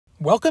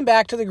Welcome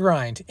back to the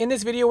grind. In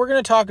this video, we're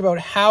going to talk about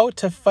how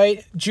to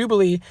fight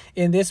Jubilee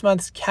in this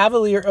month's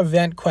Cavalier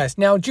event quest.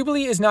 Now,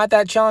 Jubilee is not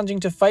that challenging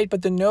to fight,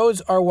 but the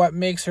nodes are what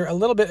makes her a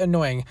little bit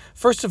annoying.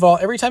 First of all,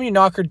 every time you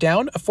knock her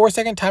down, a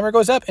 4-second timer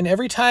goes up, and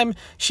every time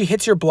she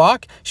hits your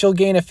block, she'll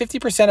gain a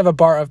 50% of a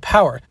bar of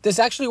power. This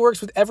actually works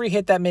with every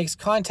hit that makes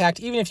contact,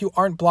 even if you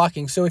aren't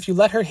blocking. So if you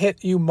let her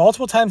hit you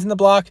multiple times in the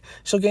block,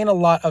 she'll gain a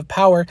lot of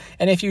power,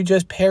 and if you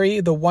just parry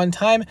the one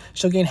time,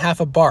 she'll gain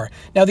half a bar.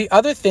 Now, the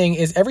other thing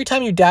is every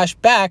time you dash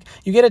back,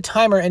 you get a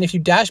timer, and if you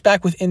dash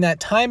back within that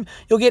time,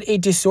 you'll get a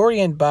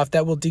disorient buff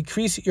that will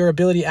decrease your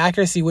ability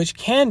accuracy, which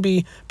can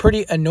be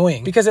pretty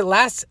annoying because it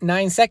lasts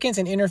 9 seconds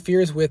and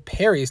interferes with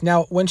parries.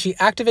 Now, when she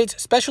activates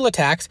special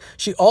attacks,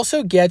 she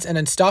also gets an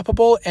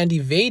unstoppable and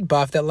evade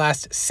buff that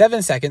lasts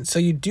 7 seconds, so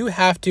you do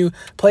have to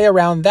play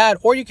around that,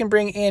 or you can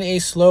bring in a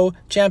slow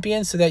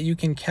champion so that you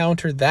can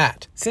counter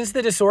that. Since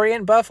the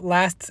disorient buff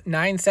lasts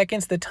 9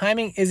 seconds, the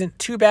timing isn't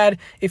too bad.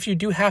 If you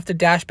do have to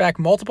dash back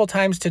multiple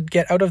times to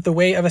get out of the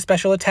way of a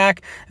special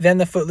attack, then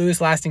the footloose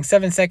lasting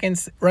 7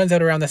 seconds runs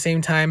out around the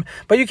same time,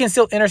 but you can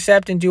still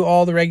intercept and do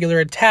all the regular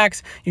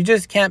attacks. You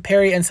just can't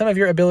parry, and some of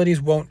your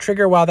abilities won't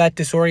trigger while that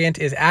disorient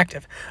is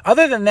active.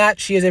 Other than that,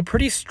 she is a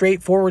pretty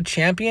straightforward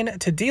champion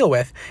to deal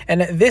with,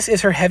 and this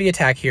is her heavy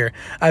attack here.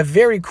 A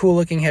very cool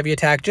looking heavy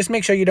attack. Just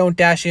make sure you don't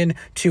dash in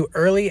too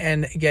early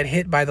and get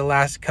hit by the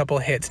last couple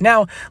hits.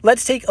 Now,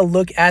 let's take a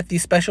look at the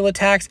special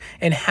attacks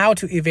and how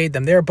to evade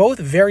them. They're both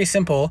very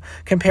simple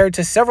compared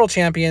to several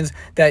champions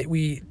that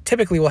we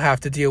typically will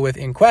have to deal with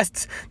in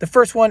quests. The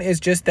first one is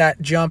just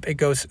that jump. It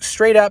goes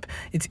straight up.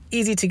 It's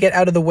easy to get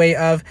out of the way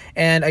of,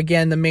 and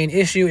again, the main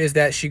issue is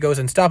that she goes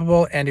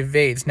unstoppable and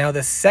evades. Now,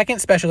 the second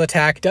special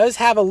attack does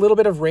have a little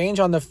bit of range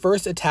on the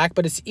first attack,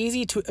 but it's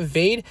easy to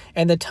evade,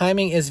 and the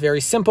timing is very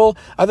simple.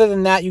 Other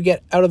than that, you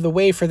get out of the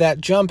way for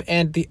that jump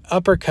and the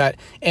uppercut,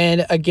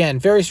 and again,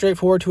 very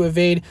straightforward to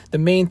evade. The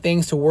main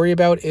things to worry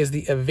about is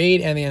the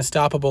evade and the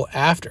unstoppable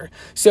after.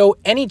 So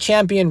any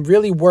champion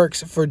really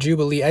works for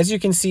Jubilee. As you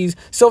can see,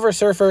 Silver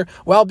Surfer,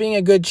 while being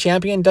a good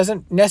champion,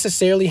 doesn't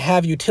necessarily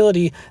have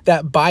utility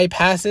that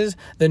bypasses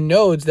the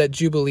nodes that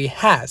Jubilee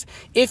has.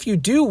 If you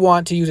do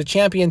want to use a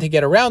champion to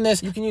get around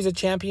this, you can use a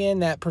champion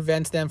that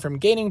prevents them from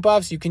gaining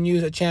buffs. You can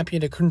use a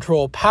champion to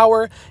control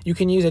power. You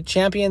can use a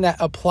champion that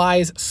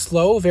applies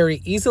slow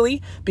very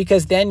easily,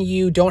 because then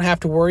you don't have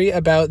to worry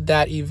about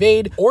that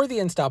evade or the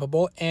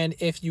unstoppable. And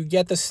if you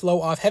get the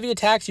slow off heavy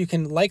attacks, you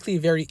can likely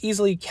very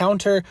easily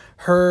counter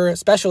her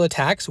special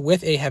attacks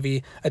with a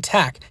heavy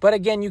attack. But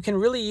again, you can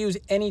really use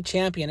any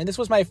champion. And this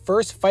was my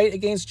first fight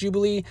against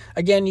Jubilee,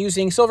 again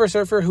using Silver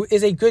Surfer, who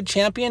is a good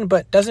champion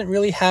but doesn't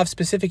really have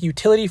specific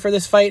utility for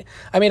this fight.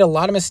 I made a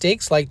lot of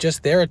mistakes, like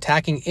just there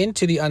attacking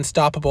into the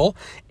unstoppable,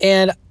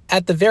 and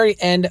at the very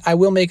end, I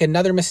will make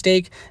another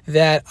mistake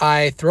that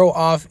I throw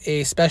off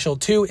a special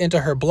 2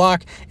 into her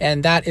block,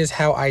 and that is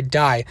how I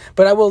die.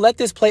 But I will let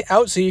this play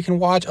out so you can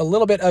watch a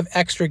little bit of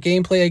extra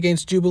gameplay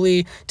against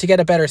Jubilee to get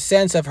a better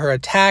sense of her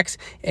attacks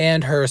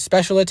and her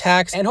special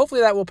attacks, and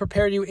hopefully that will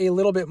prepare you a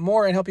little bit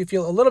more and help you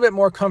feel a little bit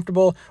more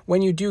comfortable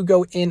when you do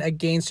go in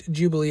against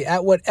Jubilee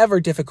at whatever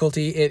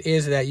difficulty it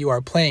is that you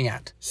are playing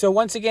at. So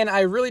once again,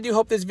 I really do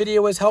hope this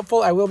video was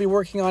helpful. I will be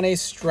working on a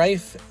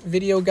Strife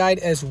video guide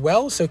as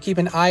well, so keep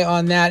an eye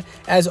on that.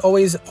 As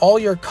always, all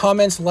your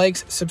comments,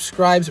 likes,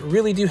 subscribes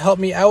really do help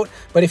me out,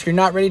 but if you're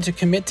not ready to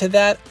commit to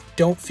that,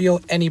 don't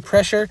feel any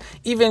pressure.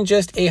 Even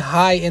just a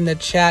hi in the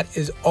chat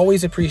is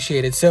always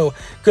appreciated. So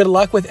good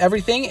luck with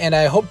everything, and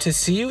I hope to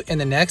see you in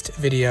the next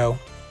video.